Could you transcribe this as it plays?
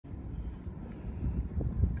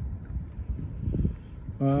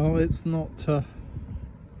Well, it's not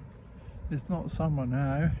summer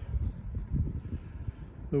now.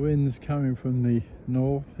 The wind's coming from the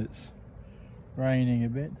north. It's raining a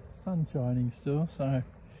bit, sun shining still, so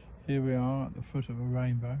here we are at the foot of a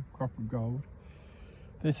rainbow, crop of gold.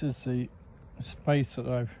 This is the space that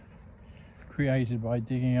I've created by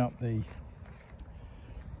digging up the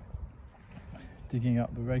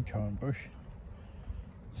red currant bush.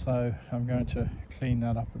 So I'm going to clean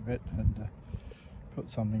that up a bit and put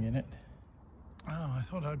something in it. Oh, I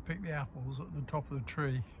thought I'd pick the apples at the top of the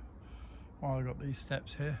tree while I got these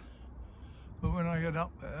steps here. But when I get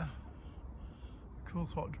up there, of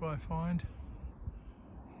course, what do I find?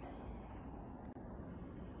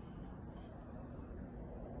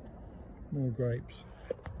 More grapes.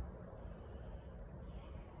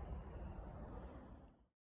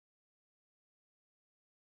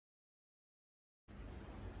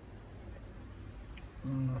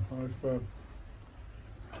 I've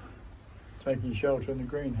taken shelter in the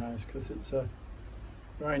greenhouse because it's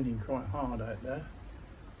raining quite hard out there.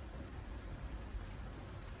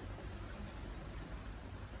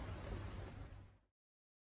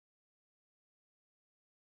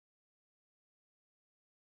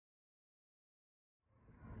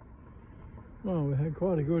 Well, we had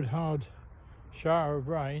quite a good hard shower of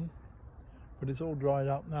rain, but it's all dried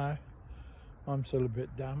up now. I'm still a bit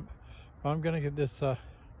damp. I'm going to give this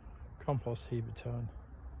compost heap a turn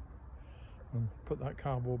and put that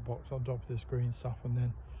cardboard box on top of this green stuff and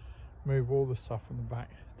then move all the stuff from the back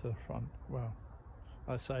to the front. Well,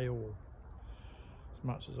 I say all, as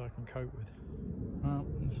much as I can cope with. Well,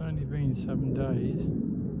 it's only been 7 days,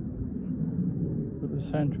 but the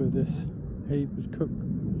centre of this heap has cooked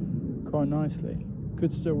quite nicely.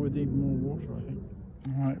 Could still with even more water, I think.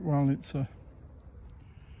 Right, well, it's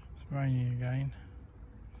raining again.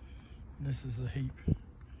 This is the heap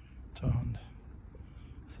turned,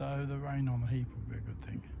 so the rain on the heap will be a good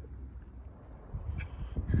thing.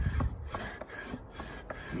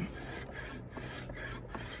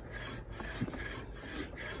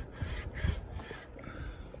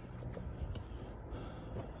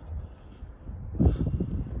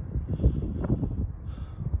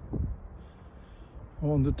 I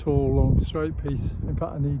want a tall, long, straight piece. In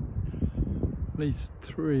fact, I need at least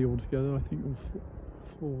 3 altogether, I think, or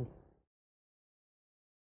 4.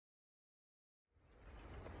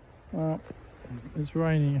 Well, it's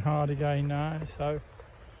raining hard again now, so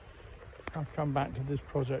I have to come back to this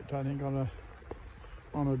project, I think, on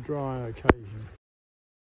a dry occasion.